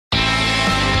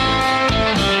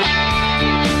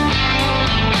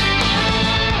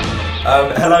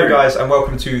Hello guys and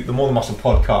welcome to the More Than Muscle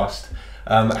podcast.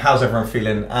 How's everyone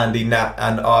feeling? Andy, Nat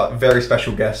and our very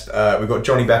special guest, we've got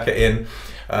Jonny Becker in,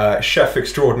 chef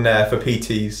extraordinaire for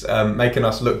PTs, making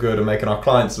us look good and making our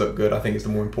clients look good. I think is the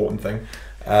more important thing.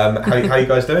 How you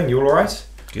guys doing? You all alright?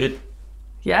 Good.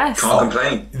 Yes. Can't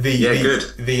complain.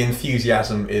 Good. The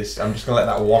enthusiasm is, I'm just going to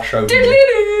let that wash over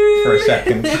me for a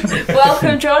second.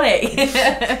 Welcome, Jonny,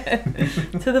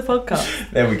 to the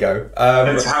podcast. There we go.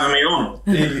 Thanks for having me on.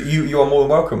 You are more than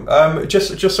welcome.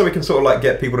 Just so we can sort of like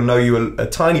get people to know you a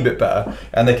tiny bit better,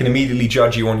 and they can immediately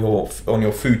judge you on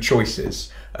your food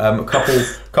choices. A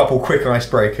couple quick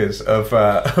icebreakers of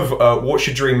what's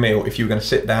your dream meal if you were going to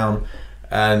sit down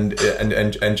and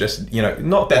just, you know,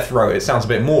 not death row. It sounds a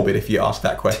bit morbid if you ask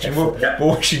that question. But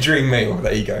what's your dream meal?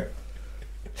 There you go.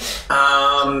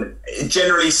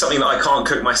 Generally something that I can't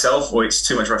cook myself, or it's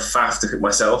too much of a faff to cook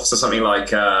myself. So something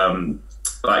like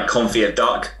confit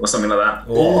duck or something like that.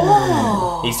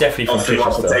 Oh. He's definitely from Often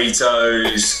like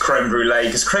potatoes, creme brulee,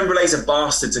 because creme brulee is a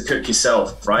bastard to cook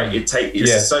yourself, right?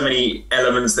 It's so many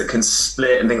elements that can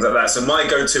split and things like that. So my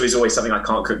go-to is always something I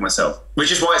can't cook myself,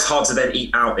 which is why it's hard to then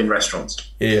eat out in restaurants.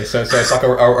 Yeah, so it's like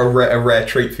a rare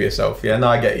treat for yourself. Yeah, no,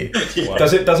 I get you. Yeah.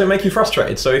 Does it make you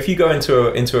frustrated? So if you go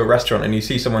into a restaurant and you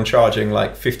see someone charging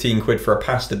like 15 quid for a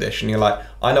pasta dish, and you're like,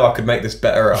 I know I could make this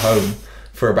better at home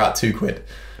for about 2 quid.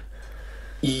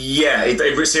 Yeah,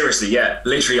 seriously, yeah.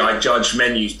 Literally, I judge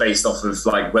menus based off of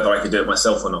like whether I could do it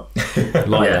myself or not.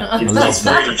 It's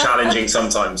really challenging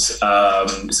sometimes.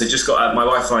 So just got my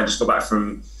wife and I just got back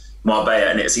from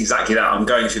Marbella, and it's exactly that. I'm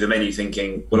going through the menu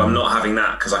thinking, well, I'm not having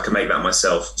that because I can make that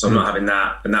myself, so I'm not having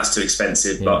that, and that's too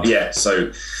expensive. But yeah,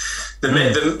 so the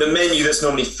menu that's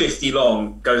normally 50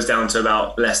 long goes down to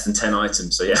about less than 10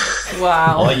 items. So yeah.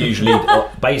 Wow. I usually,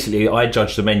 basically, I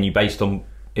judge the menu based on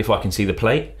if I can see the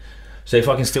plate. So if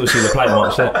I can still see the plate, I'm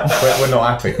upset. We're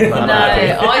not happy. No,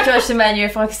 I judge the menu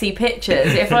if I can see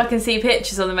pictures. If I can see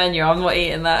pictures on the menu, I'm not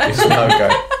eating that. It's a no-go.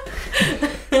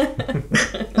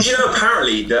 You know,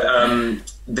 apparently that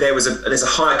there's a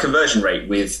higher conversion rate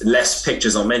with less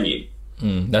pictures on menu.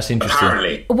 That's interesting.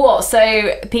 Apparently. What?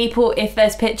 So people, if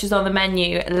there's pictures on the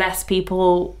menu, less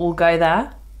people will go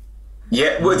there?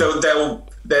 Yeah, well,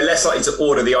 they're less likely to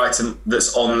order the item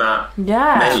that's on that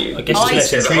menu. I guess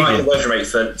it's There's less a higher intriguing. conversion rate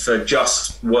for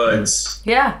just words.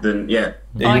 Yeah. Than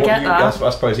I get that. I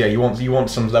suppose you want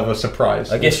some level of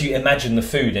surprise. I guess you imagine the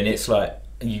food, and it's like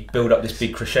you build up this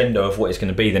big crescendo of what it's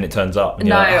going to be. Then it turns up. And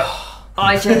No, you're like, oh.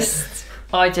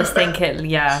 I just think it.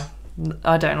 Yeah,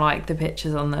 I don't like the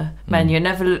pictures on the menu. It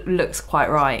never looks quite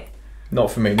right. Not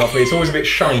for me. It's always a bit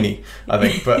shiny, I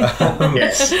think. But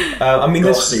yes. I mean,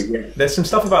 there's some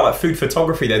stuff about like food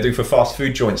photography they do for fast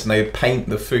food joints, and they paint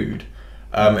the food,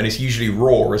 and it's usually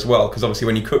raw as well, because obviously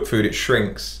when you cook food, it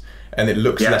shrinks and it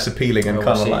looks less appealing and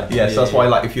kind of like so that's why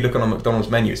like if you look on a McDonald's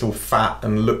menu, it's all fat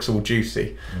and looks all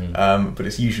juicy, but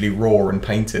it's usually raw and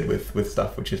painted with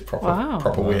stuff which is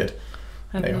proper weird.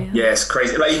 Yeah, it's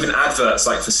crazy. Like even adverts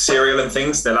like for cereal and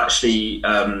things, they'll actually.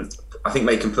 I think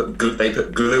they put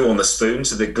glue on the spoon,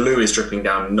 so the glue is dripping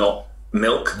down, not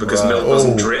milk, because milk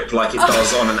doesn't drip like it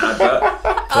does on an advert.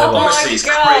 Honestly, it's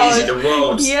crazy. The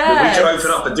world. Yes. We could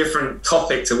open up a different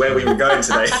topic to where we were going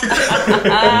today.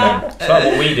 It's like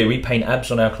what we do. We paint abs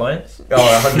on our clients.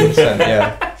 Oh, 100%.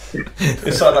 Yeah.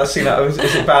 It's like that scene. Is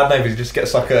it Bad Neighbours? He just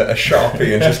gets like a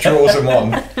Sharpie and just draws them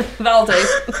on. That'll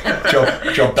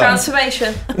do. Job done.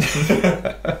 Transformation.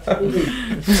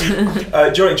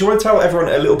 Jonny, do you want to tell everyone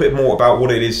a little bit more about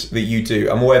what it is that you do?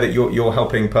 I'm aware that you're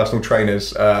helping personal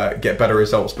trainers get better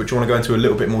results, but do you want to go into a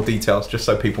little bit more details just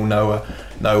so people know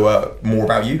more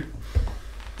about you?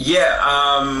 Yeah.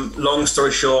 Long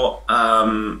story short,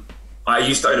 I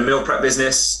used to own a meal prep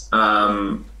business.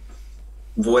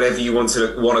 Whatever you want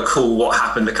to call what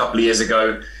happened a couple of years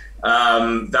ago,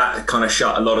 that kind of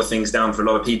shut a lot of things down for a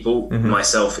lot of people,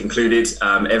 myself included.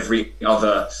 Every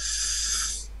other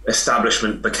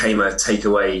establishment became a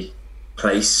takeaway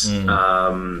place,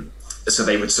 so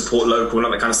they would support local and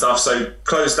all that kind of stuff. So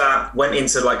closed that, went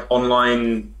into like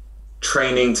online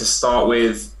training to start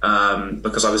with,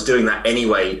 because I was doing that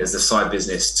anyway as the side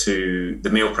business to the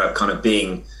meal prep, kind of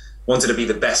wanted to be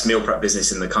the best meal prep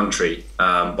business in the country,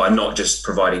 by not just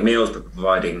providing meals but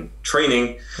providing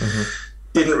training.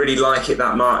 Didn't really like it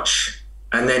that much,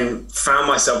 and then found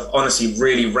myself honestly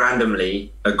really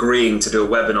randomly agreeing to do a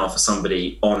webinar for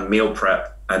somebody on meal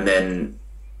prep, and then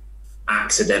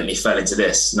accidentally fell into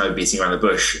this, no beating around the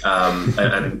bush,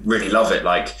 and really love it,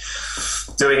 like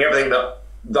doing everything that,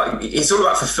 like, it's all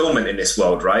about fulfillment in this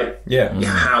world, right? Yeah.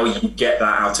 How you get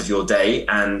that out of your day.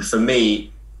 And for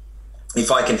me,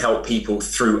 if I can help people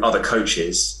through other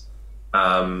coaches,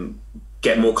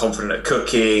 get more confident at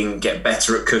cooking, get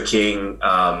better at cooking,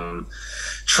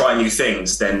 try new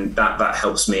things, then that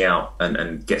helps me out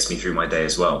and gets me through my day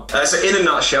as well. So in a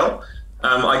nutshell,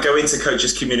 I go into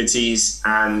coaches' communities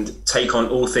and take on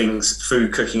all things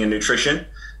food, cooking and nutrition,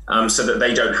 so that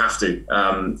they don't have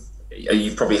to.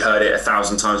 You've probably heard it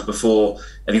 1,000 times before.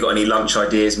 Have you got any lunch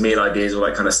ideas, meal ideas, all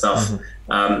that kind of stuff?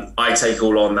 I take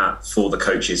all on that for the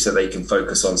coaches so they can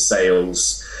focus on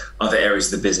sales, other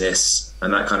areas of the business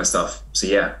and that kind of stuff. So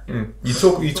yeah. You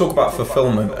talk about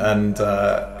fulfillment, and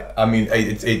I mean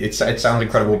it sounds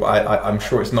incredible, but I'm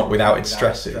sure it's not without its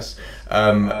stresses.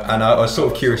 And I was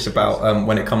sort of curious about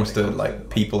when it comes to like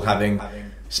people having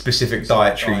specific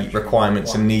dietary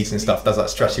requirements and needs and stuff. Does that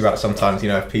stress you out sometimes? You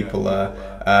know, if people are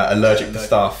allergic to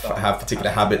stuff, have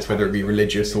particular habits, whether it be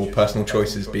religious or personal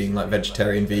choices, being like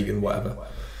vegetarian, vegan, whatever.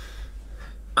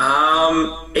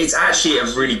 It's actually a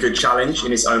really good challenge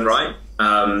in its own right,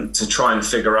 to try and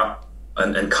figure out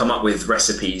and come up with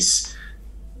recipes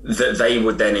that they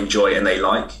would then enjoy and they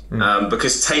like,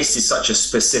 because taste is such a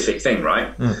specific thing,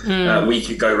 right? We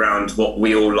could go around what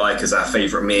we all like as our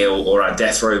favorite meal or our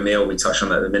death row meal. We touched on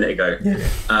that a minute ago.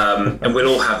 And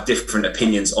we'll all have different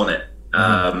opinions on it.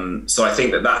 So I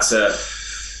think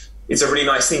it's a really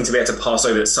nice thing to be able to pass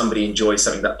over that somebody enjoys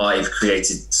something that I've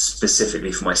created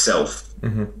specifically for myself.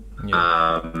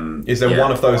 Is there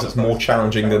one of those that's more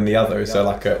challenging than the other? Is there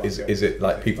like is it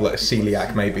like people that are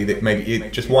celiac, maybe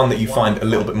just one that you find a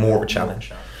little bit more of a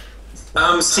challenge?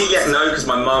 Celiac, no, because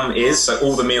my mum is. So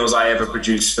all the meals I ever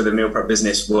produced for the meal prep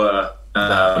business were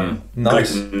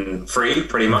gluten free,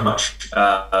 pretty much,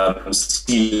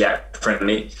 celiac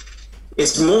friendly.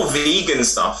 It's more vegan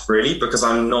stuff, really, because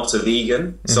I'm not a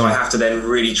vegan, so I have to then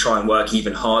really try and work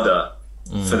even harder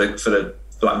for the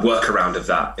like workaround of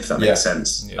that, if that makes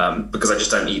sense. Because I just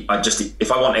don't eat.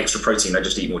 If I want extra protein, I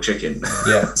just eat more chicken.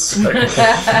 So.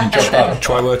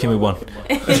 Try working with one.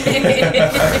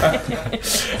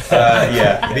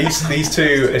 These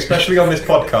two, especially on this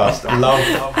podcast,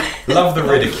 love the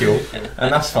ridicule,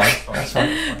 and that's fine.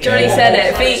 Johnny said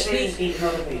it.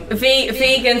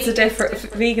 Vegans are different.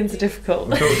 Vegans are difficult.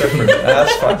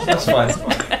 That's fine.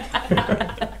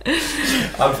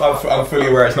 I'm fully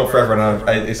aware it's not for everyone.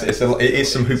 It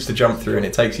is some hoops to jump through, and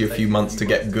it takes you a few months to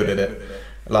get good at it.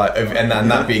 Like, and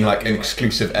that being like an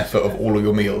exclusive effort of all of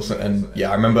your meals. And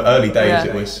yeah, I remember early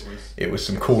days it was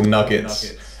some cool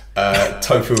nuggets,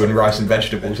 tofu and rice and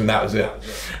vegetables, and that was it.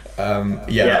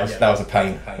 That was a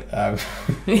pain. I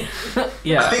think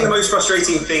the most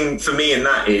frustrating thing for me in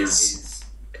that is,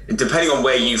 depending on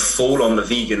where you fall on the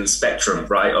vegan spectrum,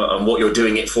 right, and what you're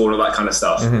doing it for, and all that kind of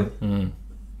stuff.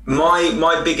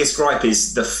 My biggest gripe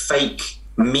is the fake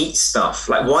meat stuff.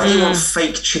 Like, why do you want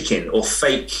fake chicken or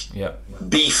fake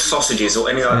beef sausages or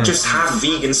anything? Like, just have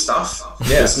vegan stuff.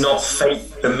 It's not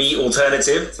fake the meat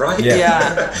alternative, right?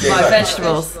 Like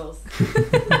vegetables.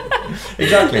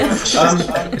 Exactly.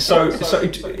 So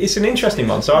it's an interesting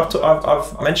one. So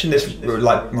I've mentioned this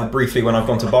like briefly when I've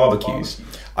gone to barbecues.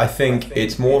 I think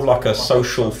it's more of like a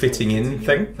social fitting in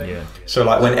thing. So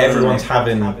like when everyone's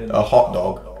having a hot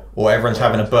dog or everyone's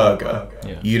having a burger,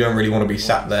 you don't really want to be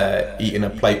sat there eating a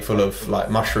plate full of like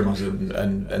mushrooms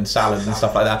and salads and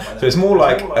stuff like that. So it's more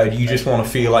like you just want to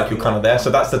feel like you're kind of there. So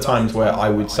that's the times where I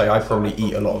would say I probably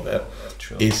eat a lot of it.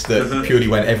 Is that purely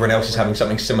when everyone else is having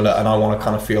something similar and I want to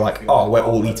kind of feel like, oh, we're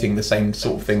all eating the same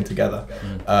sort of thing together.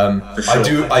 I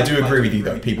do agree with you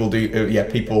though. People do,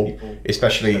 people,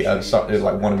 especially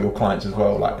like one of your clients as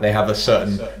well, like they have a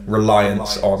certain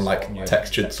reliance on like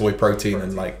textured soy protein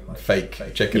and like fake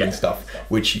chicken and stuff,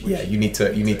 which you need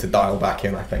to dial back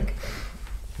in, I think.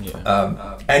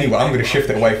 Anyway, I'm going to shift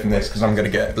it away from this because I'm going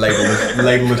to get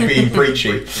labelled as being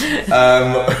preachy.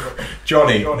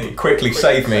 Johnny, quickly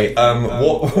save me.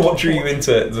 What drew you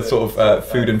into the sort of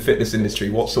food and fitness industry?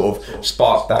 What sort of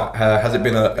sparked that? Has it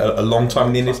been a long time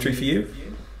in the industry for you?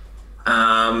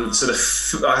 I'll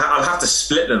have to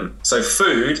split them. So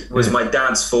food was my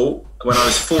dad's fault. When I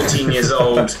was 14 years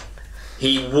old,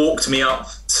 he walked me up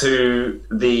to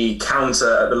the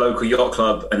counter at the local yacht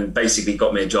club and basically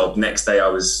got me a job. Next day I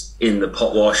was in the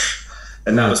pot wash,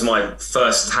 and that was my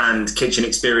first-hand kitchen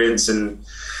experience. And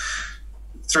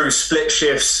through split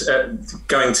shifts,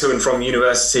 going to and from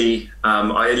university,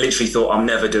 I literally thought, I'm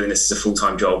never doing this as a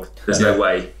full-time job. There's no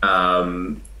way.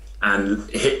 And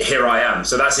here I am.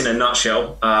 So that's in a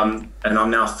nutshell. And I'm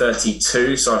now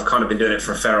 32, so I've kind of been doing it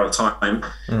for a fair old time,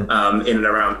 in and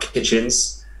around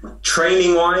kitchens.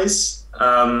 Training wise,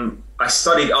 I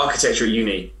studied architecture at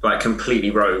uni, like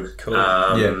completely rogue. Cool.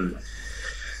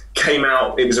 Came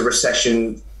out, it was a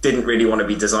recession, didn't really want to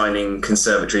be designing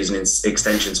conservatories and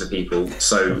extensions for people,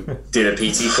 so did a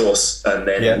PT course and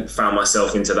then found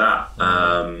myself into that.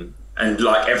 And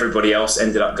like everybody else,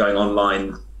 ended up going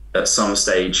online at some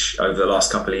stage over the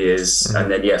last couple of years, and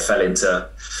then fell into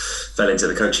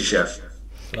the coaching chef.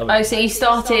 Oh, so you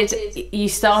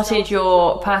started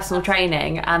your personal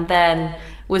training, and then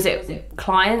was it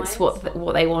clients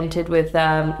what they wanted with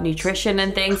nutrition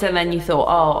and things, and then you thought,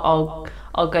 oh,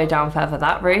 I'll go down further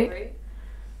that route?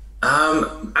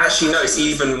 Actually, no, it's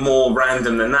even more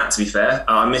random than that, to be fair.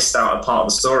 I missed out a part of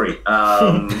the story.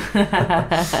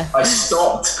 I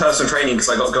stopped personal training because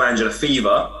I got glandular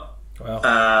fever. Wow.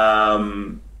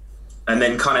 And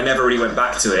then kind of never really went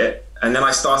back to it. And then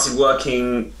I started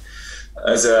working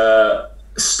as a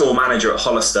store manager at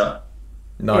Hollister.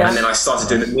 Nice. And then I started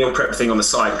doing the meal prep thing on the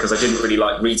side because I didn't really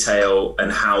like retail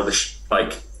and how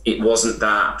it wasn't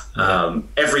that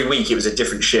every week it was a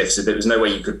different shift, so there was no way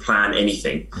you could plan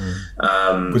anything.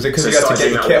 Was it because you had to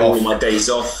get your kit off? All my days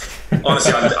off.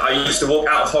 Honestly, I used to walk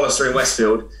out of Hollister in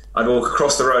Westfield. I'd walk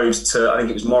across the road to, I think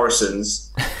it was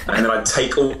Morrison's, and then I'd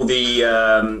take all the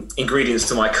ingredients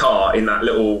to my car in that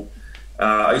little.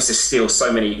 I used to steal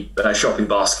so many shopping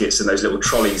baskets and those little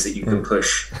trolleys that you can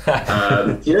push.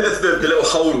 You know the little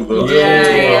hole. Yeah,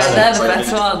 they're the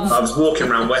best ones. I was walking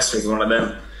around Westfield with one of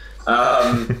them.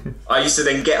 I used to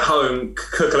then get home,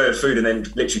 cook a load of food, and then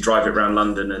literally drive it around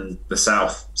London and the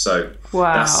south. So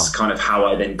that's kind of how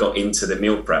I then got into the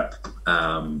meal prep,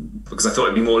 because I thought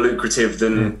it'd be more lucrative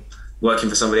than working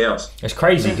for somebody else. It's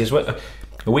crazy because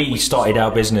we started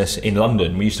our business in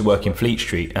London. We used to work in Fleet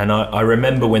Street, and I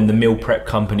remember when the meal prep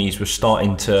companies were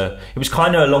starting to. It was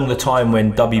kind of along the time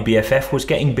when WBFF was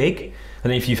getting big. I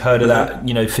don't know if you've heard of that,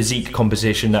 physique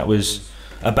competition that was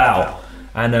about,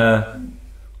 and.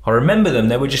 I remember them,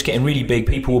 they were just getting really big.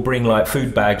 People would bring like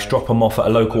food bags, drop them off at a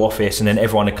local office, and then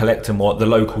everyone would collect them at the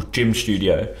local gym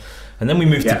studio. And then we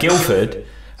moved to Guildford,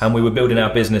 and we were building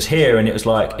our business here, and it was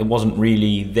like, it wasn't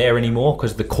really there anymore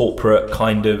because the corporate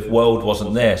kind of world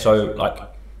wasn't there. So like,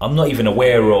 I'm not even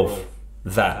aware of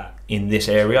that in this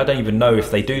area. I don't even know if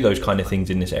they do those kind of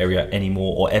things in this area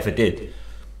anymore or ever did.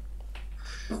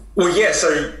 Well, yeah,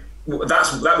 so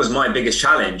that was my biggest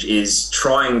challenge, is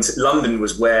London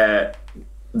was where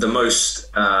the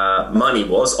most money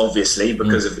was, obviously,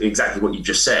 because of exactly what you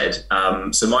just said.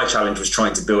 So my challenge was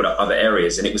trying to build up other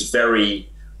areas, and it was very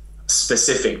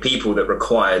specific people that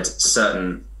required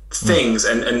certain things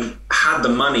and had the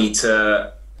money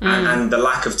to and the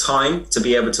lack of time to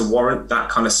be able to warrant that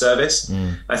kind of service.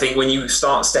 I think when you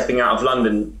start stepping out of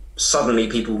London, suddenly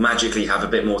people magically have a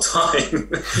bit more time.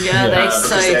 Yeah, they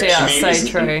so do. That's so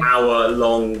true. An hour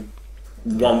long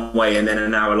one way and then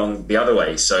an hour long the other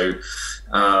way. So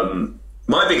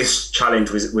my biggest challenge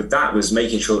with that was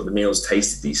making sure that the meals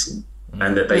tasted decent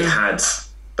and that they had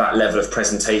that level of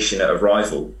presentation at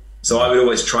arrival. So I would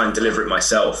always try and deliver it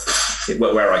myself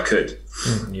where I could.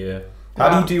 Yeah. How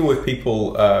do you deal with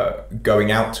people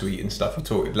going out to eat and stuff? You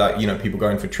talk like, people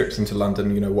going for trips into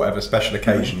London, whatever special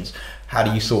occasions. How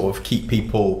do you sort of keep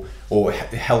people or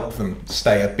help them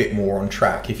stay a bit more on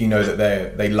track if you know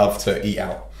that they love to eat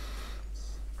out?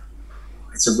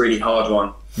 It's a really hard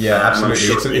one. Yeah,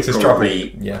 absolutely. It's a struggle.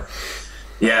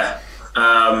 Yeah.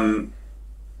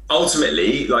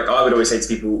 Ultimately, like I would always say to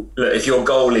people, look, if your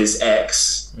goal is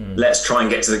X, let's try and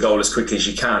get to the goal as quickly as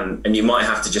you can. And you might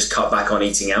have to just cut back on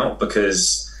eating out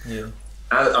because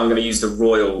I'm going to use the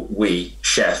royal we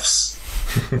chefs.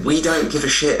 We don't give a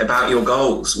shit about your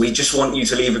goals. We just want you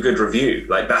to leave a good review.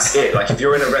 Like that's it. Like if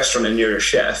you're in a restaurant and you're a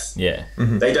chef,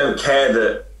 they don't care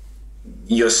that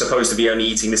you're supposed to be only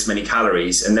eating this many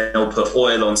calories, and then they'll put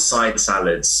oil on side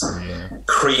salads,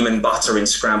 cream and butter in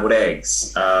scrambled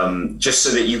eggs, just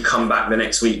so that you come back the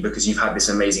next week because you've had this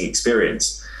amazing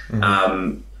experience.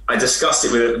 I discussed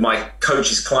it with my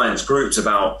coaches' clients groups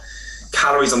about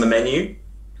calories on the menu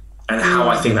and how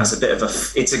I think that's a bit of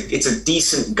it's a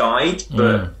decent guide,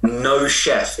 but no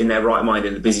chef in their right mind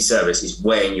in a busy service is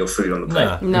weighing your food on the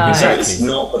plate. No. Exactly. It's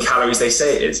not the calories they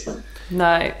say it is.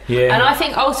 No. Yeah. And I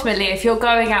think ultimately if you're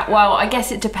going out, well, I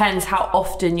guess it depends how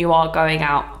often you are going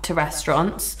out to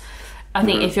restaurants. I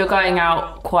think if you're going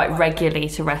out quite regularly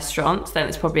to restaurants, then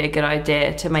it's probably a good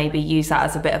idea to maybe use that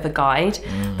as a bit of a guide.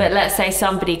 But let's say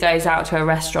somebody goes out to a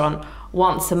restaurant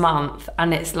once a month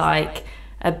and it's like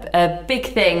a big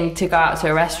thing to go out to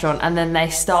a restaurant, and then they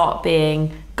start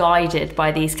being guided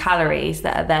by these calories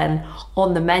that are then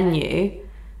on the menu,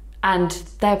 and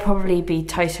they'll probably be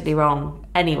totally wrong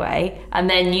anyway, and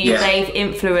then they've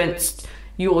influenced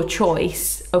your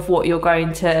choice of what you're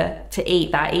going to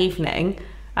eat that evening,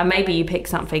 and maybe you pick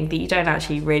something that you don't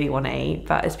actually really want to eat,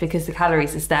 but it's because the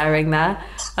calories are staring there,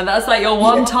 and that's like your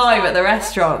one time at the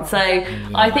restaurant. So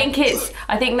I think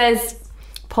there's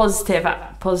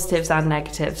positives and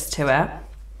negatives to it.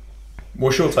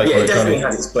 What's your take on it? it, Definitely Jonny?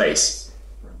 has its place.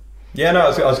 Yeah, no, I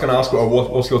was going to ask,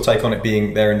 what's your take on it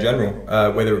being there in general?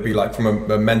 Whether it be like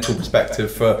from a mental perspective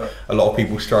for a lot of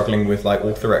people struggling with like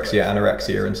orthorexia,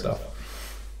 anorexia and stuff.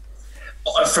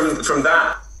 From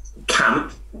that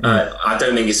camp, I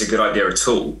don't think it's a good idea at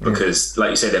all, because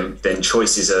like you said, then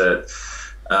choices are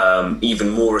even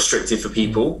more restrictive for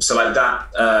people. So like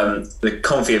that, the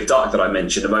confit of duck that I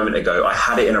mentioned a moment ago, I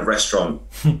had it in a restaurant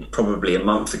probably a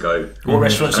month ago. What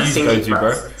restaurants do you go to,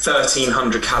 bro?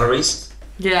 1,300 calories.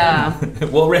 Yeah.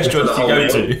 What restaurants do you go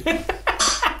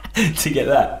to to get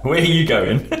that? Where are you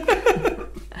going?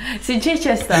 It's in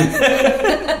Chichester.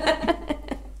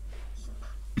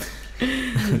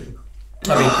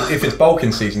 I mean, if it's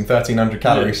bulking season, 1,300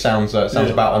 calories sounds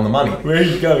about on the money. Where are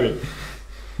you going?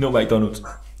 Not McDonald's.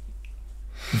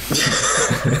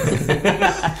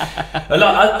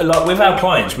 like with our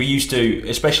clients, we used to,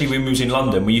 especially when we was in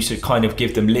London, we used to kind of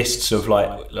give them lists of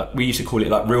like we used to call it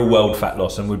like real world fat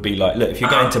loss, and would be like, look, if you're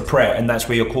going to Pret and that's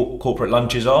where your corporate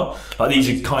lunches are, like these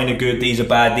are kind of good, these are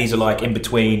bad, these are like in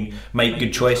between, make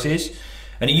good choices.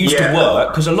 And it used to work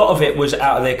because a lot of it was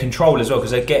out of their control as well,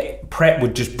 because Pret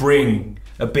would just bring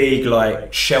a big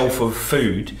like shelf of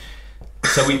food,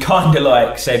 so we kind of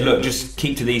like said, look, just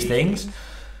keep to these things.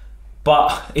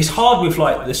 But it's hard with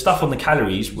like the stuff on the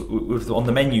calories on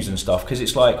the menus and stuff, because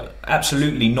it's like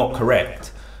absolutely not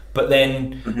correct. But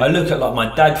then I look at like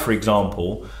my dad, for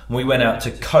example, and we went out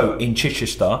to Cote in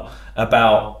Chichester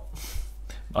about,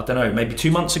 I don't know, maybe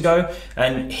 2 months ago,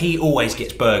 and he always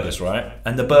gets burgers, right?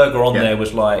 And the burger on there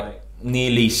was like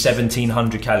nearly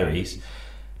 1,700 calories,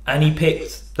 and he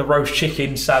picked the roast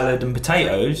chicken, salad and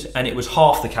potatoes, and it was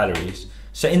half the calories.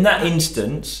 So in that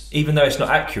instance, even though it's not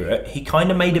accurate, he kind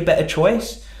of made a better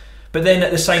choice. But then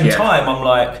at the same time, I'm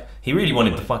like, he really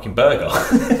wanted the fucking burger.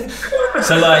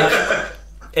 So like,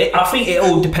 I think it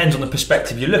all depends on the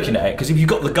perspective you're looking at it. Because if you've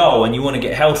got the goal and you want to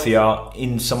get healthier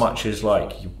in so much as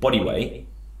like your body weight,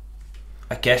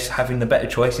 I guess having the better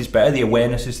choice is better. The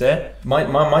awareness is there.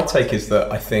 My take is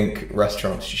that I think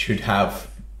restaurants should have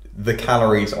the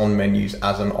calories on menus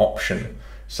as an option,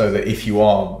 so that if you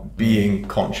are being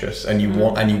conscious and you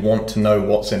want to know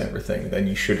what's in everything, then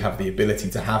you should have the ability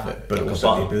to have it, but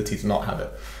also the ability to not have it.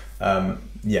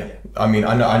 Yeah, I mean,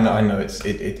 I know it's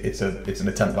an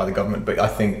attempt by the government, but I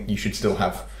think you should still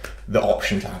have the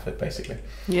option to have it, basically.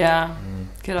 Yeah,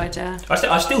 good idea.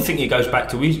 I still think it goes back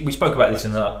to, we spoke about this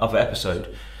in the other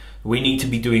episode. We need to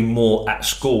be doing more at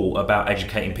school about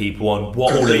educating people on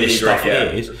what all of this stuff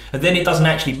is, and then it doesn't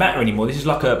actually matter anymore. This is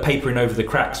like a papering over the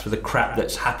cracks for the crap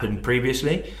that's happened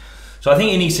previously. So I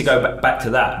think it needs to go back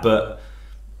to that. But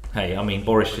hey, I mean,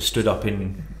 Boris just stood up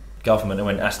in government and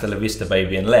went "Hasta la vista,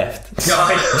 baby" and left. It's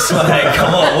like,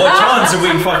 come on, what chance have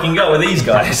we fucking got with these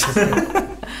guys?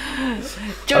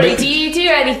 Jonny, do you do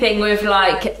anything with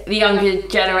like the younger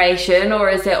generation, or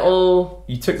is it all?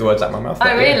 You took the words out of my mouth.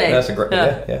 Oh, really? Yeah, that's a great.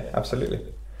 Yeah, absolutely.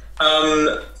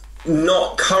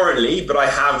 Not currently, but I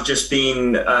have just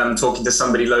been talking to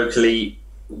somebody locally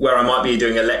where I might be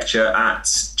doing a lecture at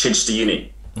Chichester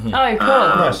Uni. Oh, cool.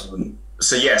 Nice.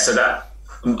 So that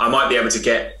I might be able to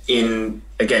get in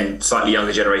again, slightly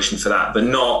younger generation for that, but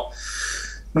not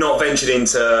ventured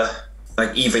into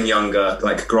like even younger,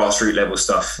 like grassroots level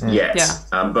stuff yet.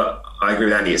 Yeah. But I agree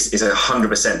with Andy, it's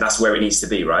 100%, that's where it needs to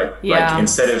be, right? Yeah. Like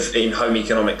instead of in home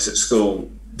economics at school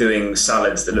doing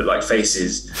salads that look like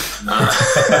faces, we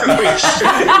should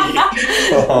be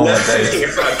learning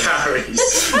about calories.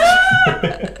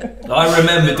 I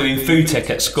remember doing food tech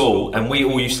at school, and we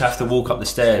all used to have to walk up the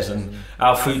stairs, and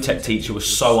our food tech teacher was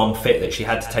so unfit that she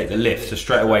had to take the lift, so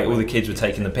straight away all the kids were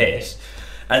taking the piss.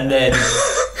 And then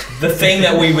the thing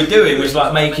that we were doing was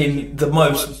like making the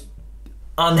most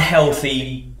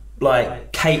unhealthy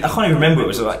like cake. I can't even remember, it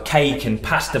was like cake and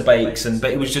pasta bakes, but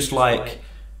it was just like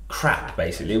crap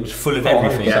basically. It was full of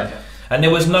everything. And there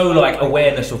was no like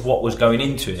awareness of what was going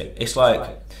into it. It's like,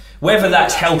 whether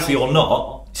that's healthy or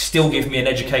not, still give me an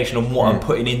education on what I'm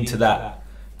putting into that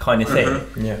kind of thing.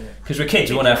 Yeah. Because we're kids,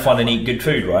 we want to have fun and eat good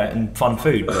food, right? And fun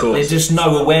food. But there's just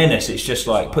no awareness. It's just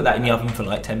like, put that in the oven for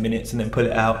like 10 minutes and then pull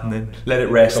it out and then let it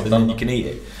rest and then you can eat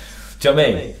it. Do you know what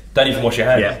I mean? Don't even wash your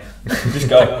hands. Yeah. Just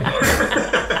go.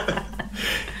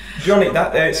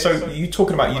 Jonny, so you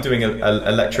talking about you doing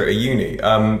a lecture at a uni.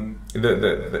 I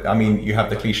mean, you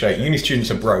have the cliche, uni students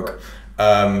are broke.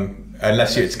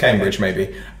 Unless it's Cambridge,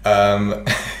 maybe. And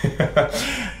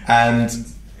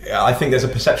I think there's a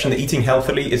perception that eating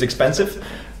healthily is expensive.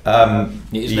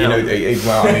 You know,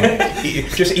 well, I mean,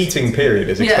 just eating period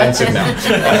is expensive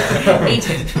now.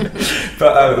 Eating.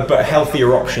 But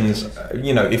healthier options.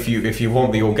 You know, if you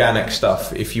want the organic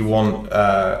stuff, if you want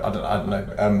I don't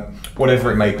know,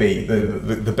 whatever it may be,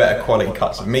 the better quality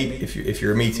cuts of meat. If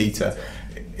you're a meat eater,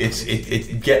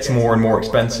 it gets more and more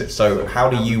expensive. So how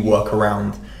do you work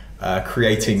around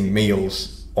creating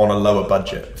meals on a lower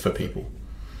budget for people?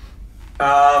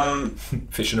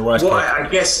 Fish and a rice well, cake. I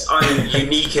guess I'm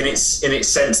unique in its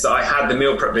sense that I had the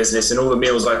meal prep business, and all the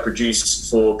meals I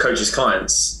produced for coaches'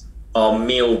 clients are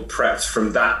meal prepped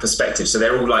from that perspective. So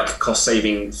they're all like cost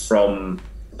saving from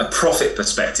a profit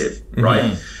perspective,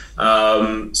 right?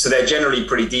 So they're generally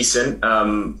pretty decent.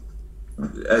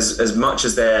 As much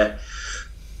as they're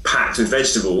packed with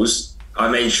vegetables, I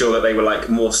made sure that they were like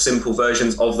more simple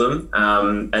versions of them,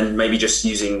 and maybe just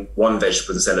using one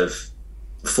vegetable instead of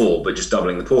 4, but just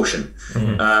doubling the portion.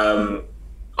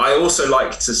 I also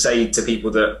like to say to people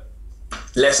that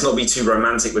let's not be too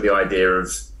romantic with the idea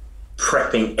of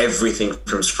prepping everything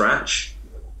from scratch,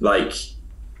 like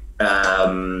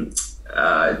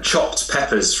chopped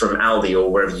peppers from Aldi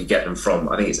or wherever you get them from.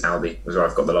 I think it's Aldi is where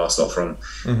I've got the last lot from.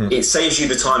 It saves you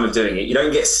the time of doing it. You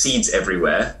don't get seeds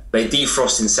everywhere. They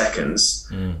defrost in seconds,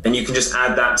 and you can just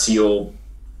add that to your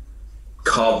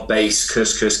carb base,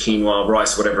 couscous, quinoa,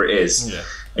 rice, whatever it is,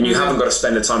 and you haven't got to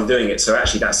spend the time doing it. So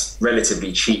actually that's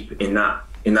relatively cheap in that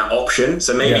option.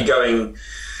 So maybe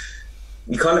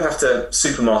you kind of have to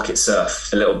supermarket surf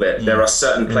a little bit. There are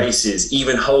certain places,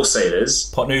 even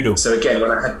wholesalers. Pot noodle. So again, when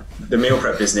I had the meal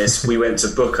prep business, we went to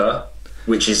Booker,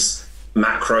 which is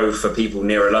macro for people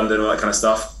nearer London, all that kind of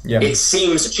stuff. It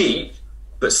seems cheap,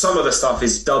 but some of the stuff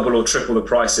is double or triple the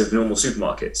price of normal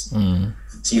supermarkets.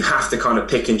 So you have to kind of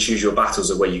pick and choose your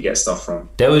battles of where you get stuff from.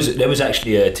 There was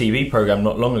actually a TV program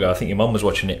not long ago. I think your mum was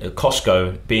watching it.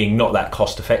 Costco being not that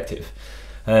cost effective.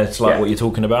 It's like what you're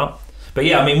talking about. But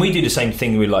yeah, I mean, we do the same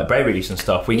thing with like berries and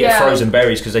stuff. We get frozen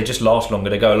berries because they just last longer.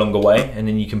 They go a longer way, and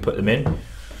then you can put them in.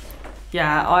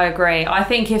 Yeah, I agree. I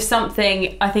think if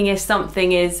something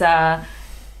is there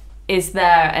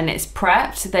and it's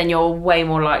prepped, then you're way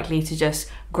more likely to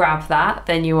just grab that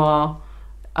than you are,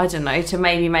 I don't know, to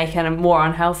maybe make a more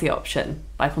unhealthy option,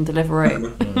 like on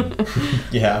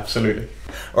Deliveroo. Yeah, absolutely.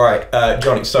 All right,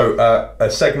 Jonny, so a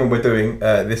segment we're doing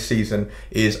this season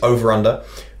is over-under.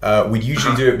 We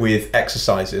usually do it with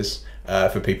exercises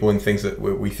for people and things that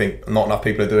we think not enough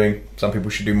people are doing. Some people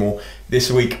should do more. This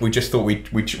week, we just thought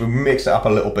we'd mix it up a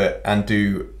little bit and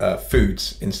do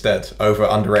foods instead,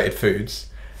 underrated foods.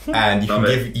 And you can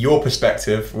give your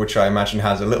perspective, which I imagine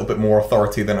has a little bit more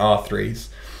authority than R3's.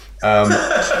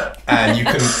 And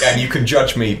you can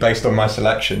judge me based on my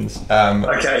selections.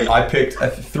 Okay. I picked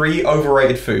 3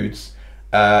 overrated foods: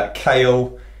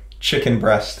 kale, chicken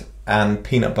breast, and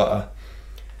peanut butter.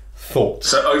 Thoughts?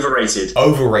 So overrated.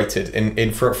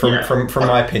 Overrated from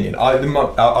my opinion.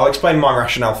 I'll explain my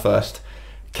rationale first.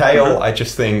 Kale, I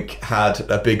just think had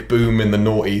a big boom in the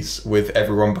noughties with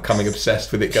everyone becoming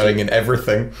obsessed with it going in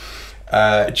everything.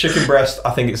 Chicken breast,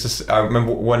 I think I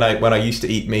remember when I used to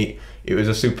eat meat, it was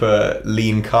a super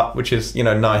lean cut, which is, you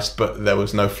know, nice, but there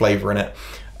was no flavour in it.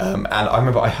 And I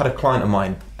remember I had a client of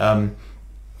mine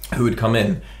who would come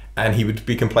in and he would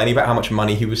be complaining about how much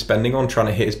money he was spending on trying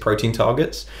to hit his protein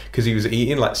targets because he was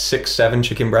eating like 6-7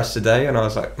 chicken breasts a day. And I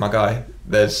was like, my guy,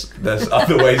 there's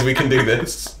other ways we can do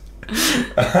this.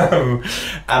 And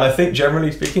I think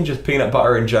generally speaking, just peanut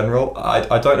butter in general,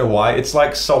 I don't know why. It's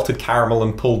like salted caramel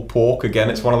and pulled pork. Again,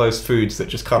 it's one of those foods that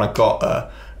just kind of got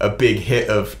a big hit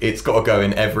of it's got to go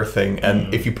in everything,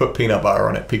 and if you put peanut butter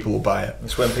on it, people will buy it.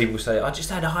 It's when people say, I just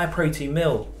had a high protein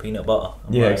meal, peanut butter.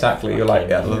 Yeah, exactly. You're like,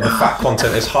 the fat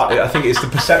content is high. I think it's the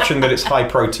perception that it's high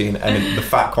protein, and the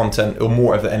fat content or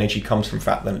more of the energy comes from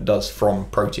fat than it does from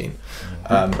protein.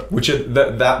 Which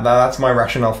that's my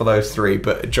rationale for those 3.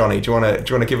 But Jonny, do you want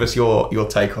to give us your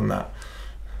take on that?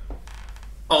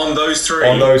 On those 3?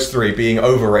 On those 3 being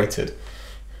overrated.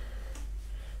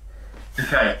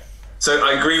 Okay. So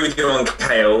I agree with you on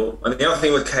kale. And the other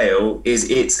thing with kale is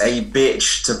it's a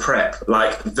bitch to prep.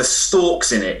 Like the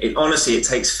stalks in it, honestly, it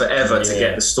takes forever to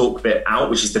get the stalk bit out,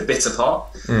 which is the bitter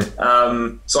part.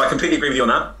 So I completely agree with you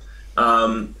on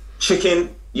that.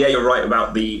 Chicken, yeah, you're right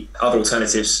about the other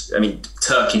alternatives. I mean,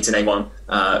 turkey, to name one,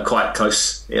 quite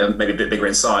close, maybe a bit bigger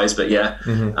in size, but yeah.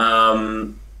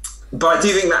 But I do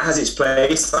think that has its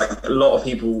place. Like a lot of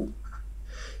people,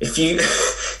 if you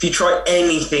try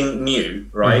anything new,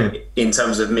 right, in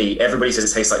terms of meat, everybody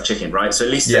says it tastes like chicken, right? So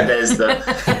at least there's we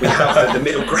have the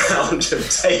middle ground of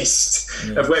taste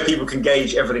of where people can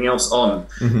gauge everything else on.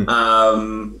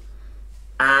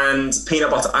 and peanut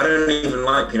butter. I don't even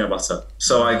like peanut butter,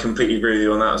 so I completely agree with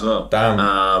you on that as well.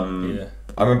 Damn. Yeah.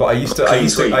 I remember I used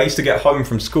to get home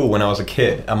from school when I was a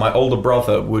kid, and my older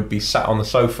brother would be sat on the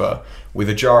sofa with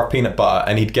a jar of peanut butter,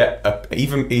 and he'd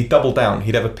double down.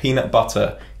 He'd have a peanut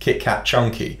butter Kit Kat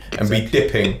chunky and be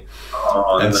dipping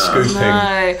and scooping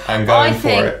and going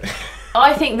for it.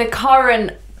 I think the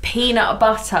current peanut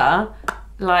butter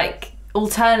like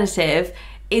alternative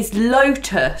is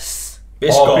Lotus.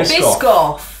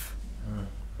 Biscoff.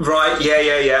 Right,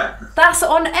 yeah. That's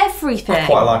on everything. I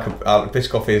quite like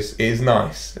Biscoff is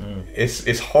nice.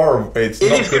 It's horrible. It's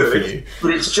not good for you.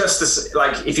 But it's just this,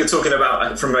 like, if you're talking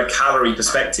about from a calorie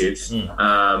perspective,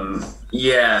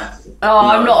 yeah. Oh,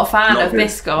 I'm not a fan of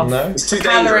Biscoff. No? It's too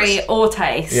calorie dangerous. or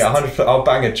taste. Yeah, 100%. I'll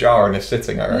bang a jar in a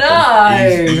sitting, I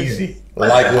reckon. No. Easy.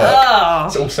 Light work. Oh.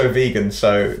 It's also vegan,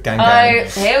 so gang. Oh,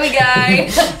 here we go.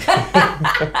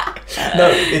 No,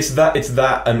 it's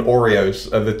that and Oreos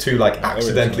are the two like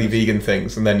accidentally vegan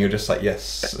things, and then you're just like, yes,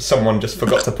 someone just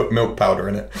forgot to put milk powder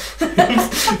in it.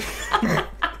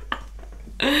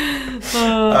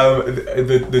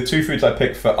 The two foods I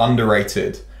picked for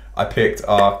underrated, are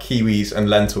kiwis and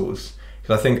lentils,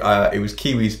 because I think it was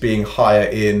kiwis being higher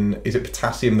in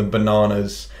potassium than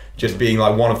bananas, just being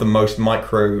like one of the most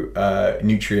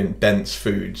nutrient dense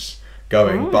foods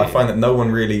going. But I find that no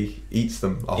one really eats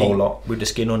them a whole lot. With the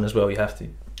skin on as well, you have to.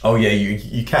 Oh yeah,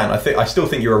 you can. I still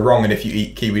think you're wrong, and if you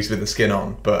eat kiwis with the skin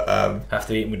on, but have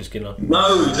to eat them with the skin on.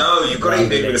 No, you've got to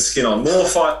eat it with the skin on. More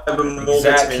fibre, more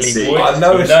vitamin C. I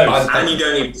know, and you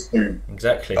don't need spoon.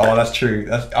 Exactly. Oh, that's true.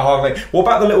 What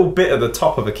about the little bit at the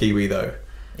top of a kiwi though?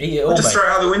 Eat it all, just throw it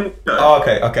out the window. Oh,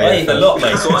 okay. I eat a lot,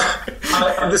 mate.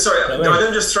 I'm sorry, I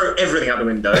don't just throw everything out the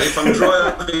window. If I'm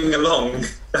driving along,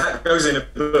 that goes in a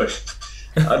bush.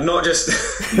 I'm not just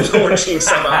launching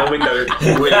stuff out the window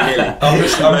willy-nilly.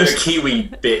 I'm just kiwi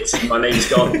bit. My name's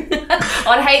gone.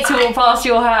 I'd hate to walk past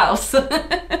your house.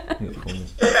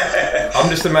 I'm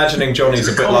just imagining Johnny's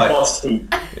a bit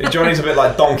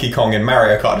like Donkey Kong in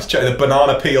Mario Kart. Just the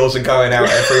banana peels are going out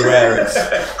everywhere.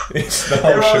 It's the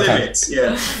whole shebang.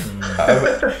 Yeah.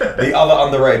 The other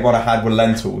underrated one I had were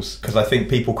lentils, because I think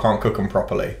people can't cook them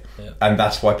properly, and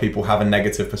that's why people have a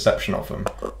negative perception of them.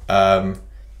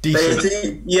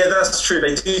 Decent. Yeah, that's true.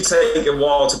 They do take a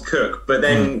while to cook, but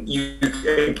then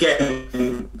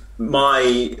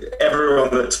everyone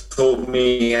that taught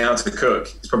me how to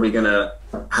cook is probably going to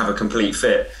have a complete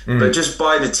fit. But just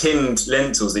buy the tinned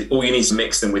lentils. All you need to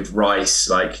mix them with rice,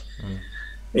 and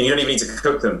you don't even need to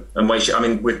cook them and waste.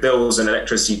 With bills and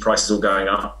electricity prices all going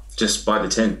up, just buy the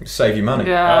tin. Save you money.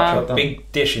 Yeah.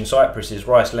 Big dish in Cyprus is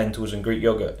rice, lentils, and Greek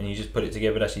yogurt, and you just put it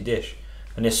together. That's your dish.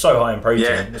 And it's so high in protein.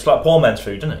 Yeah. It's like poor man's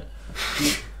food, isn't it?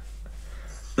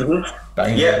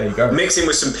 Bang, yeah, there you go. Mix in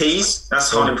with some peas. That's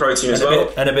high in protein as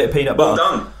well. And a bit of peanut butter.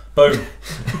 Well done. Boom.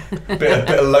 bit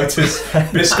of Lotus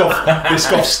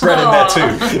Biscoff spread in there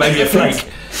too. Maybe a flake.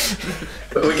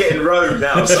 But we're getting rogue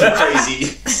now. Some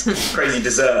crazy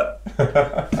dessert.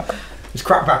 Let's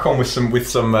crack back on with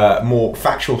some more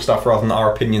factual stuff rather than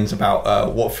our opinions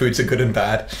about what foods are good and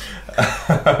bad.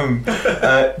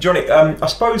 Jonny, I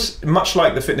suppose much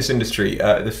like the fitness industry,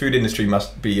 the food industry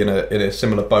must be in a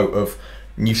similar boat of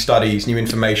new studies, new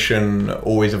information,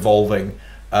 always evolving.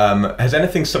 Has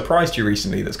anything surprised you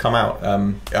recently that's come out?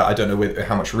 I don't know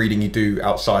how much reading you do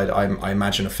outside. I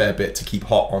imagine a fair bit to keep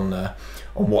hot on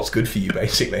what's good for you,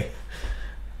 basically.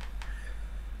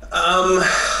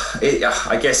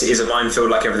 I guess it is a minefield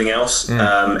like everything else.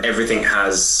 Everything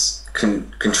has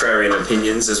contrarian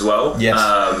opinions as well. Yes.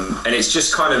 And it's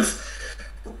just kind of,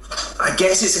 I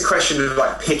guess it's a question of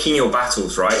like picking your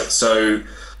battles, right? So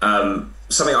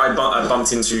something I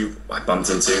bumped into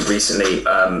recently,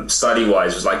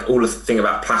 study-wise, was like all the thing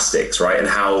about plastics, right? And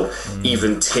how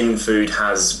even tin food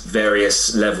has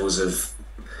various levels of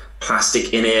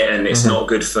plastic in it, and it's not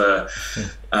good for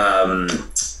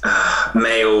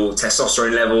male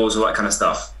testosterone levels, all that kind of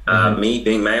stuff. Me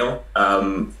being male,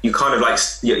 you kind of like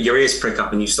your ears prick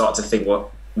up and you start to think,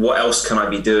 what else can I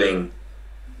be doing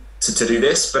to do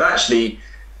this? But actually,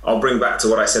 I'll bring back to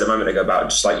what I said a moment ago about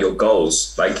just like your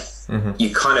goals. Like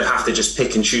you kind of have to just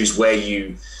pick and choose where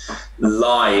you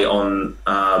lie on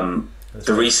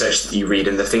the research that you read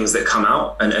and the things that come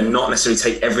out, and not necessarily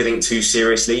take everything too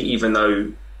seriously, even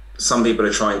though some people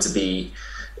are trying to be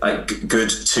like good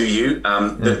to you.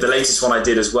 The latest one I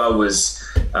did as well was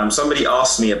somebody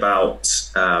asked me about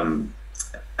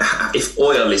if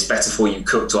oil is better for you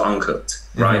cooked or uncooked,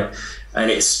 right? And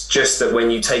it's just that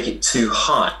when you take it too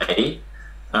high,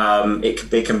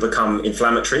 it can become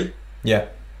inflammatory. Yeah.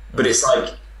 But it's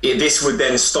like this would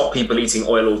then stop people eating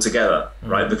oil altogether,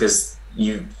 right? Because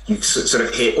you sort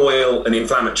of hear oil and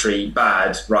inflammatory,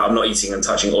 bad, right? I'm not eating and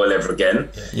touching oil ever again.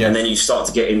 Yeah. And then you start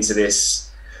to get into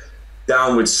this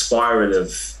downward spiral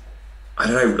of, I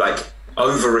don't know, like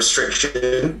over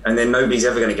restriction, and then nobody's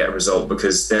ever going to get a result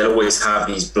because they'll always have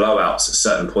these blowouts at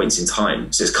certain points in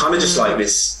time. So it's kind of just like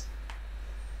this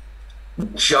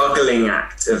juggling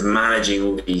act of managing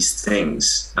all these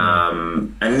things,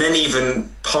 and then even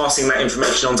passing that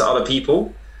information on to other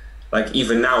people. Like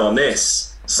even now on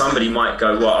this, somebody might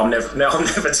go, well, I'm never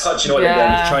touching oil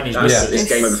again. Chinese It's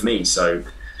game over for me. So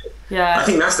I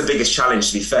think that's the biggest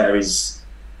challenge, to be fair, is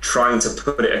trying to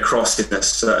put it across in a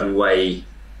certain way.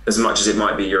 As much as it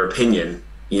might be your opinion,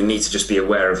 you need to just be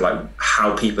aware of like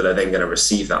how people are then going to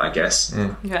receive that, I guess.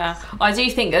 Yeah, I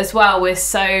do think as well we're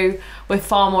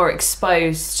far more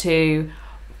exposed to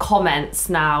comments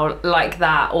now like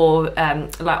that, or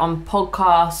like on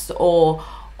podcasts or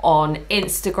on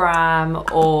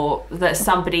Instagram, or that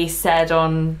somebody said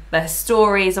on their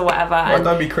stories or whatever. Well, and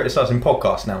don't be criticising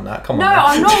podcasts now, Nat. Come on. no, now.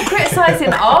 I'm not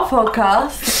criticising our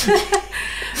podcast.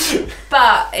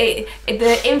 But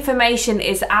the information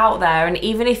is out there, and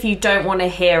even if you don't want to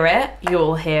hear it,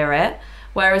 you'll hear it.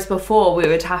 Whereas before we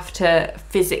would have to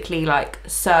physically like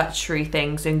search through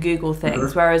things and Google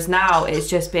things, whereas now it's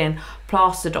just been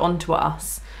plastered onto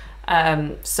us.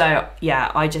 So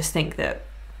yeah, I just think that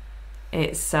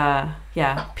it's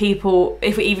people,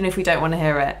 even if we don't want to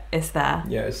hear it, it's there.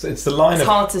 Yeah, it's the line. It's of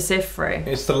hard to sift through.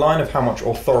 It's the line of how much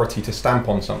authority to stamp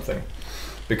on something,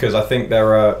 because I think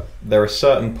there are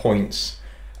certain points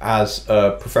as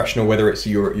a professional, whether it's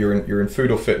you're in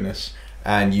food or fitness,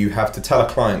 and you have to tell a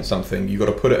client something, you've got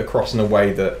to put it across in a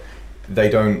way that they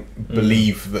don't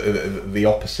believe the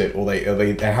opposite, or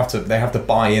they have to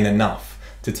buy in enough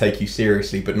to take you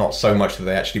seriously, but not so much that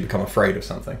they actually become afraid of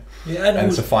something. Yeah, and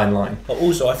it's a fine line.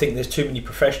 Also, I think there's too many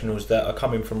professionals that are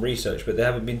coming from research, but they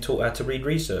haven't been taught how to read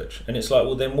research. And it's like,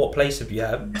 well, then what place have you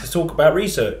had to talk about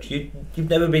research? You've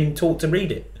never been taught to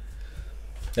read it.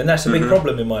 And that's a big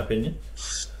problem, in my opinion.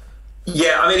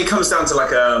 Yeah, I mean, it comes down to like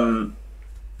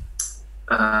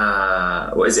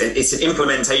what is it? It's an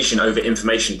implementation over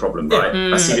information problem, right?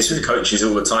 I see this with coaches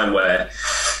all the time, where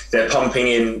they're pumping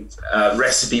in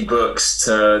recipe books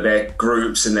to their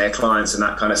groups and their clients and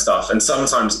that kind of stuff. And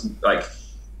sometimes, like,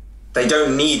 they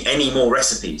don't need any more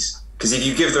recipes, because if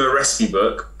you give them a recipe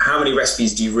book, how many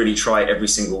recipes do you really try every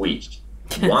single week?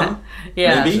 One,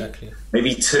 Yeah. maybe, Exactly.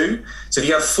 maybe two. So if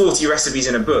you have 40 recipes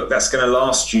in a book, that's going to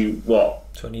last you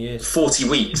what? 20 years. 40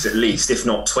 weeks at least, if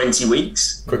not 20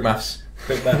 weeks. Quick maths.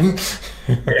 Quick math.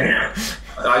 Yeah.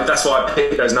 That's why I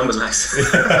picked those numbers, Max.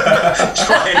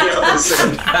 Try any others.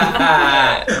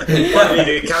 I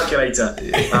need a calculator.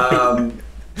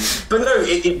 But no,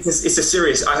 it's a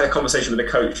serious. I had a conversation with a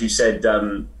coach who said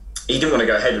he didn't want to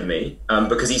go ahead with me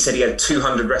because he said he had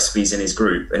 200 recipes in his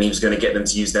group and he was going to get them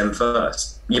to use them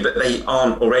first. Yeah, but they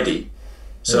aren't already.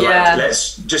 So like,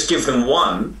 let's just give them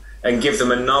one and give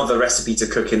them another recipe to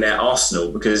cook in their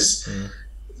arsenal, because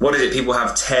what is it? People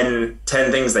have 10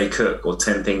 things they cook, or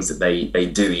 10 things that they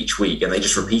do each week, and they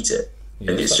just repeat it.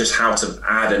 And it's just how to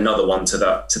add another one to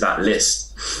that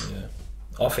list. Yeah.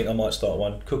 I think I might start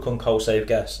one. Cook on coal, save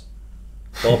gas.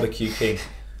 Barbecue king.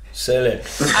 Sell it.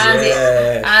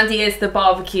 Andy is the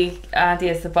barbecue. Andy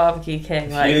is the barbecue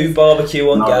king. Like, You barbecue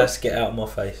on gas, get out of my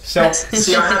face. So,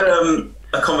 See, I had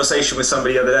a conversation with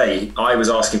somebody the other day. I was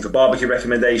asking for barbecue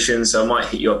recommendations, so I might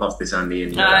hit you up after this, Andy.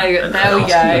 And, there we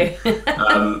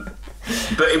go.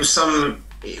 But it was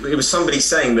somebody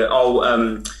saying that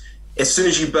as soon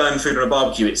as you burn food on a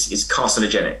barbecue, it's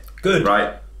carcinogenic. Good.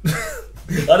 Right?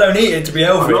 I don't eat it to be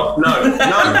healthy. No, you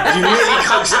nearly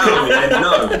coaxed out of me. Then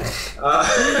no,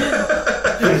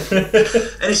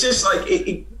 and it's just like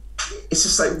it's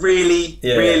just like really,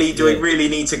 do we really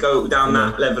need to go down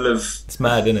that level of? It's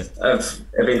mad, isn't it? Of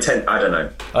intent. I don't know.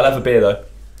 I'll have a beer though.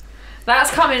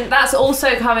 That's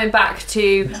also coming back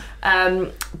to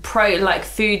like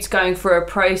foods going through a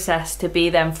process to be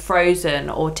then frozen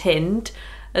or tinned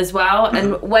as well.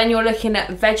 And when you're looking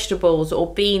at vegetables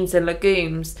or beans and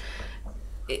legumes,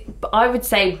 I would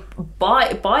say buy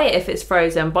it if it's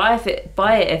frozen, buy it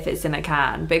if it's in a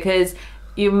can, because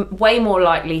you're way more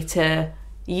likely to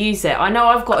use it. I know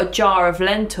I've got a jar of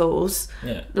lentils,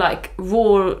 like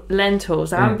raw lentils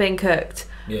that haven't been cooked.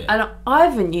 Yeah. And I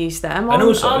haven't used them.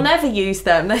 I'll never use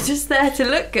them. They're just there to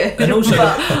look good. And also,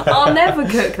 but I'll never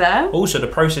cook them. Also, the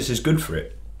process is good for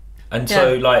it. And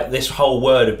so, like, this whole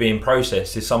word of being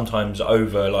processed is sometimes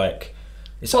over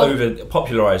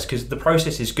popularised, because the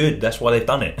process is good. That's why they've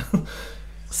done it.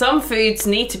 Some foods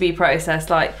need to be processed.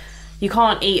 Like, you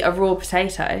can't eat a raw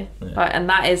potato, and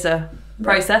that is a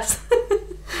process.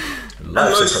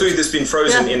 most food that's been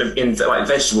frozen in like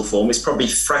vegetable form is probably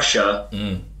fresher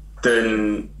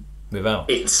than without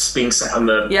it's being set on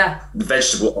the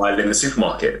vegetable aisle in the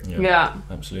supermarket. Yeah.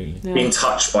 Absolutely. Being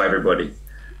touched by everybody,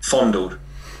 fondled.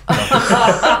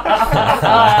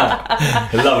 I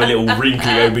love a little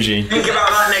wrinkly aubergine. Think about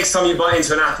that next time you bite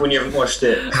into an apple and you haven't washed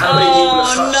it. How many people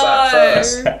have touched that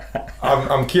first?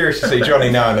 I'm curious to see Jonny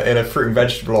now in a fruit and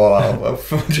vegetable aisle,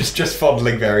 just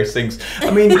fondling various things. I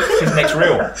mean, His next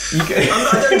reel.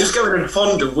 I don't just go in and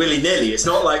fondle willy-nilly. It's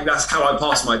not like that's how I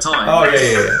pass my time. Oh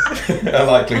yeah. A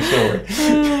likely story.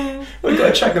 We've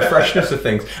got to check the freshness of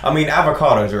things. I mean,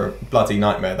 avocados are a bloody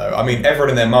nightmare, though. I mean, everyone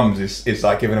and their mums is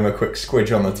like giving them a quick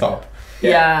squidge on the top.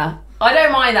 Yeah. I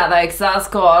don't mind that though, because that's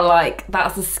got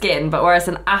that's the skin. But whereas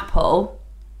an apple,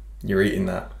 You're eating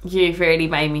that. you've really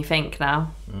made me think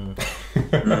now.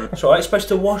 It's alright, you're supposed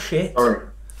to wash it. Sorry.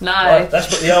 No. Right,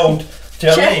 that's what the old. Do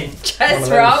you know what I mean? Chest One of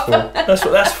rub. those for- That's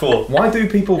what that's for. Why do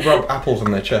people rub apples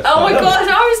on their chest? Oh my like that? god,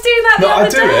 I was doing that the No, I other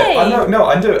do day. it.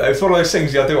 I do it. It's one of those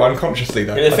things I do unconsciously,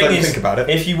 though. The I thing don't is, think about it.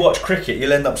 if you watch cricket,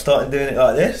 you'll end up starting doing it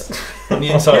like this on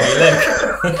the inside of your leg.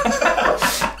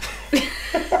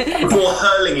 Before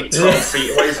hurling it 12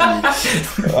 feet away from you.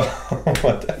 Oh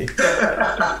my days.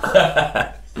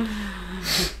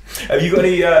 Have you got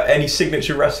any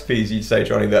signature recipes you'd say,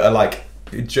 Jonny, that are like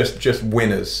just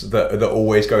winners that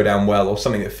always go down well, or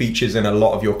something that features in a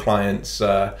lot of your clients'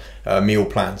 meal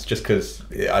plans, just because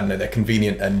I don't know they're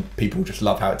convenient and people just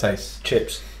love how it tastes?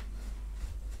 Chips.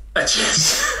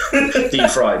 Deep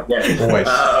fried, yeah. Always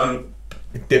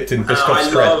dipped in biscoff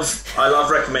spread. I love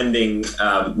recommending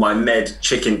my Med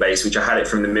chicken base, which I had it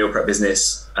from the meal prep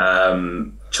business.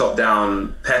 Chop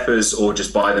down peppers or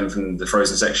just buy them from the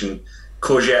frozen section.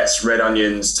 Courgettes, red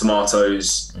onions,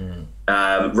 tomatoes.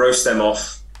 Roast them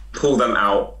off, pull them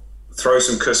out, throw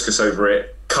some couscous over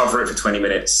it, cover it for 20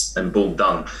 minutes, and boom,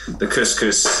 done. The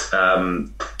couscous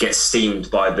gets steamed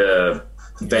by the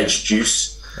veg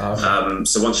juice.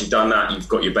 So once you've done that, you've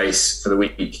got your base for the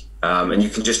week, and you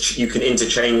can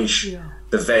interchange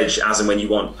the veg as and when you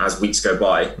want as weeks go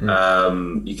by.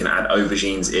 You can add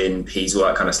aubergines in, peas, all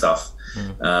that kind of stuff,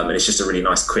 and it's just a really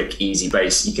nice, quick, easy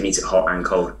base. You can eat it hot and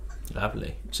cold.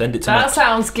 Lovely. Send it to That Matt.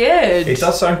 sounds good. It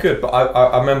does sound good, but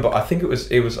I remember, I think it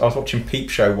was I was watching Peep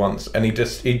Show once, and he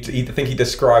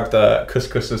described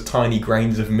couscous as tiny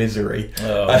grains of misery.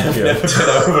 Oh, I've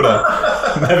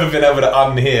never been able to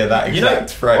unhear that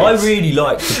exact phrase. I really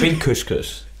like the big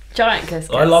couscous. Giant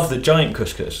couscous. I love the giant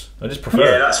couscous. I just prefer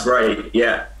Yeah, it. that's great.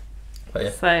 Yeah.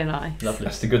 So nice. Lovely.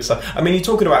 That's the good stuff. I mean, you're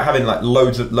talking about having like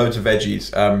loads of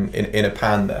veggies in a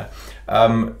pan there.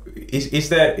 Is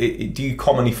there? Do you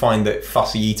commonly find that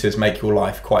fussy eaters make your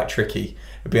life quite tricky?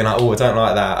 Being like, oh, I don't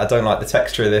like that. I don't like the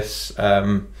texture of this.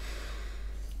 Or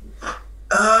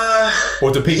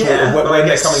do people, when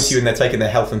they're coming to you and they're taking their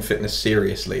health and fitness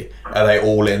seriously, are they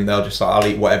all in? They'll just like, I'll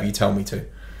eat whatever you tell me to.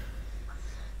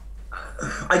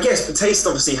 I guess the taste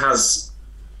obviously has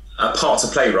a part to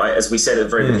play, right? As we said at the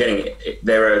very beginning,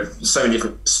 there are so many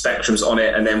different spectrums on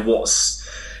it, and then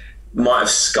might have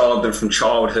scarred them from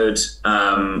childhood.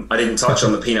 I didn't touch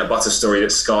on the peanut butter story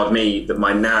that scarred me, that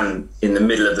my nan in the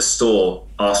middle of the store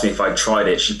asked me if I'd tried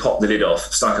it. She popped the lid off,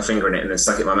 stuck her finger in it, and then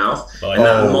stuck it in my mouth. And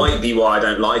that might be why I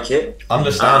don't like it.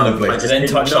 Understandably. I just then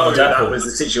didn't touched know someone's apple. that was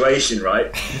the situation,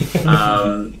 right?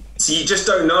 So you just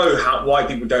don't know why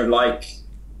people don't like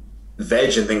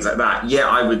veg and things like that. Yeah,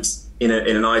 I would, in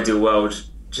an ideal world,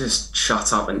 just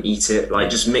shut up and eat it. Like,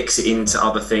 just mix it into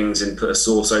other things and put a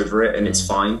sauce over it, and it's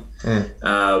fine.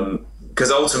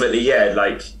 Because ultimately,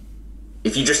 like,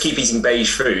 if you just keep eating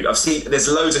beige food, there's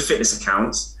loads of fitness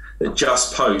accounts that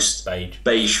just post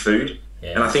beige food,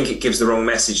 and I think it gives the wrong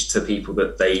message to people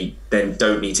that they then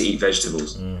don't need to eat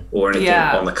vegetables or anything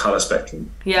on the colour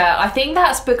spectrum. Yeah, I think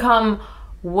that's become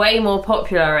way more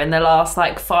popular in the last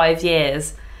 5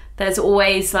 years. There's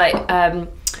always higher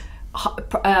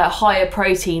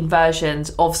protein versions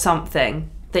of something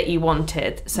that you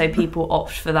wanted, so people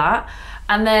opt for that,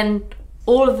 and then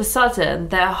all of a sudden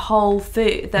their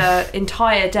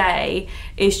entire day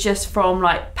is just from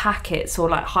packets or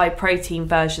high protein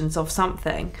versions of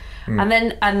something, and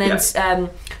then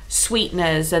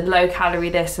sweeteners and low calorie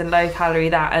this and low calorie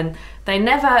that, and they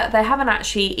haven't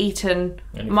actually eaten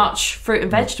much fruit and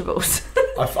vegetables.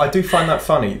 I do find that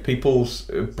funny. People's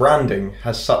branding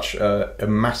has such a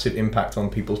massive impact on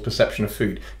people's perception of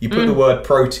food. You put the word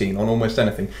protein on almost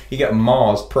anything. You get a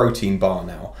Mars protein bar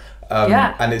now.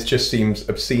 And it just seems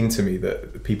obscene to me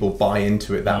that people buy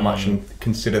into it that much and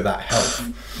consider that health.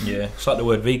 Yeah, it's like the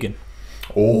word vegan.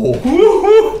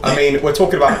 Oh, I mean, we're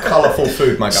talking about colourful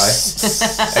food, my guy.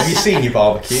 Have you seen your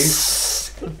barbecue?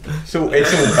 It's all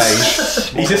beige.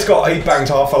 He bangs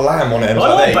half a lamb on it. And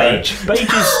I like there you beige. Beige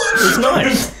is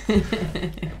nice.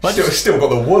 go. Still got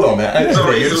the wool on it.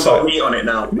 Sorry, it's all got meat on it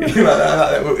now.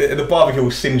 The barbecue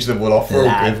will singe the wool off. We're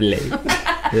all good. Lovely.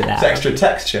 It's extra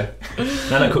texture.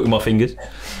 I don't cook with my fingers.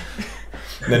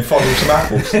 And then fondle some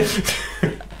apples.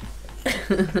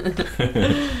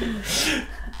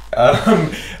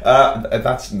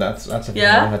 That's everything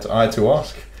Yeah? I had to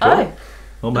ask. Oh,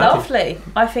 I'm happy. lovely.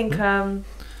 I think, I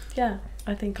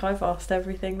think I've asked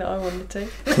everything that I wanted to.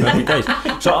 Happy days.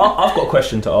 So I've got a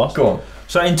question to ask. Go on.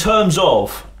 So in terms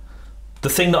of the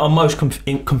thing that I'm most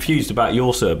confused about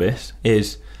your service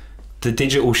is the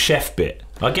digital chef bit.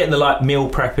 I get the like meal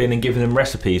prepping and giving them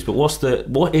recipes, but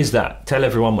what is that? Tell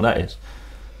everyone what that is.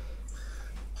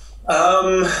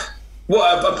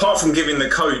 Well, apart from giving the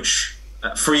coach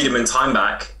freedom and time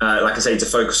back, like I say, to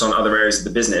focus on other areas of the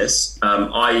business,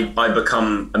 I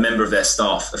become a member of their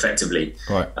staff effectively.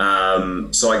 Right.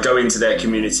 So I go into their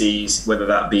communities, whether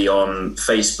that be on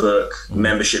Facebook,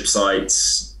 membership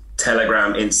sites,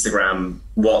 Telegram, Instagram,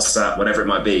 WhatsApp, whatever it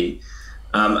might be.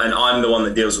 And I'm the one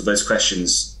that deals with those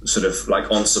questions, sort of like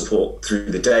on support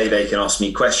through the day. They can ask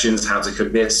me questions, how to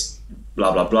cook this,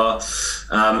 blah, blah, blah.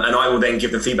 And I will then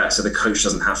give them feedback so the coach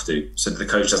doesn't have to. So the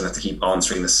coach doesn't have to keep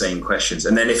answering the same questions.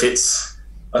 And then if it's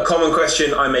a common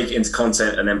question, I make it into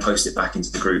content and then post it back into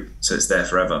the group so it's there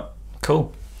forever.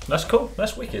 Cool. That's cool.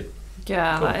 That's wicked.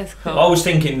 Yeah, Cool. that is cool. I was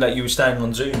thinking that you were standing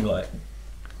on Zoom, like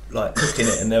cooking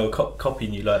it, and they were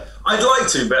copying you, like. I'd like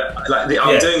to, but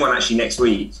I'm doing one actually next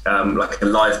week, like a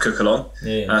live cook-along.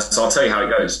 Yeah. So I'll tell you how it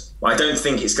goes. I don't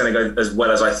think it's going to go as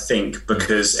well as I think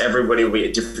because everybody will be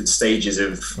at different stages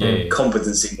of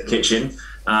competency in the kitchen.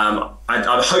 I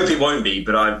hope it won't be,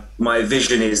 but my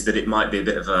vision is that it might be a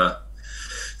bit of a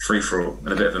free-for-all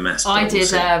and a bit of a mess. I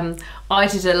did a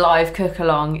live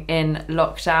cook-along in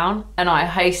lockdown, and I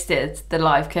hosted the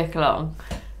live cook-along.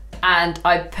 And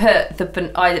I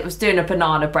was doing a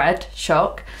banana bread,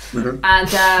 shock, and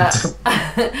I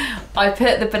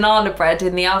put the banana bread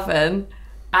in the oven,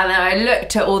 and then I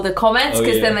looked at all the comments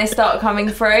because then they start coming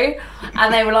through,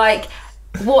 and they were like,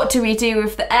 "What do we do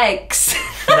with the eggs?"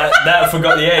 That I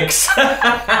forgot the eggs. And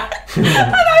I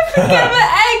forgot the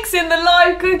eggs in the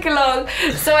live cook-along,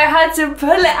 so I had to pull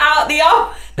it out the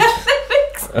oven and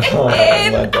mix it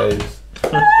in. My days.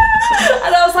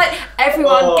 And I was like,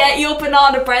 everyone, get your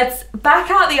banana breads back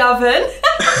out the oven.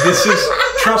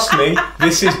 Trust me,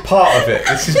 this is part of it.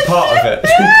 This is part of it.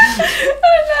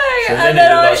 I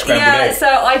know. So then So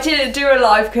I didn't do a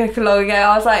live cook along again.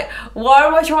 I was like, why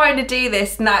am I trying to do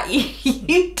this, Nat?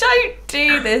 You don't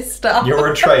do this stuff.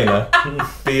 You're a trainer.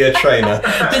 Be a trainer.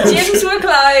 The gyms were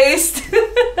closed.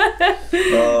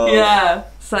 Yeah.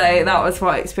 So that was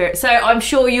my experience. So I'm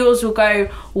sure yours will go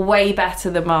way better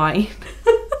than mine.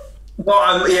 Well,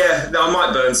 I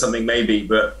might burn something maybe,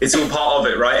 but it's all part of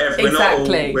it, right? We're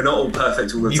not all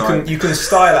perfect all the time. You can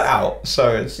style it out,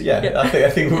 so it's I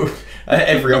think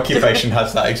every occupation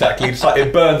has that exactly. It's like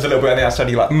it burns a little bit on the outside.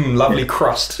 You're like, lovely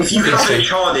crust. If you haven't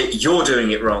charred it, you're doing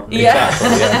it wrong. Yeah,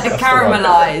 exactly, yeah,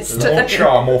 caramelised. More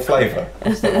char, more flavour.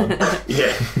 That's the one.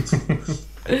 Yeah.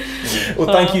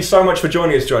 Well, thank you so much for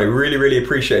joining us, Jonny. Really, really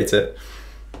appreciate it.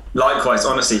 Likewise,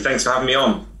 honestly, thanks for having me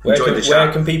on. Where Enjoyed the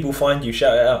chat. can people find you?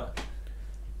 Shout it out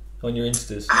on your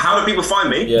Instas. How do people find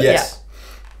me? Yeah. Yes.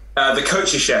 The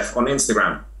Coachy Chef on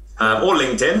Instagram, or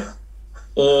LinkedIn,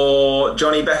 or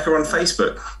Jonny Becker on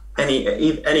Facebook. Any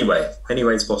way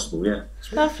it's possible. Yeah.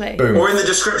 Lovely. Boom. Or in the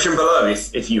description below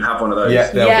if you have one of those.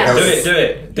 Yeah. Yes. Do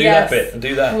it. Do Yes. that bit and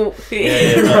do that. Well, Right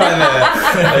there.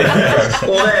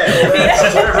 Or there,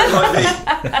 wherever it might be.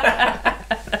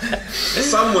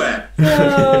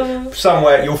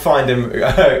 Somewhere you'll find him.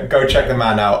 Go check the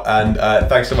man out. And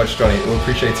thanks so much, Jonny. We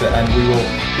appreciate it, and we will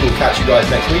catch you guys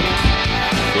next week.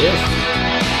 Cheers.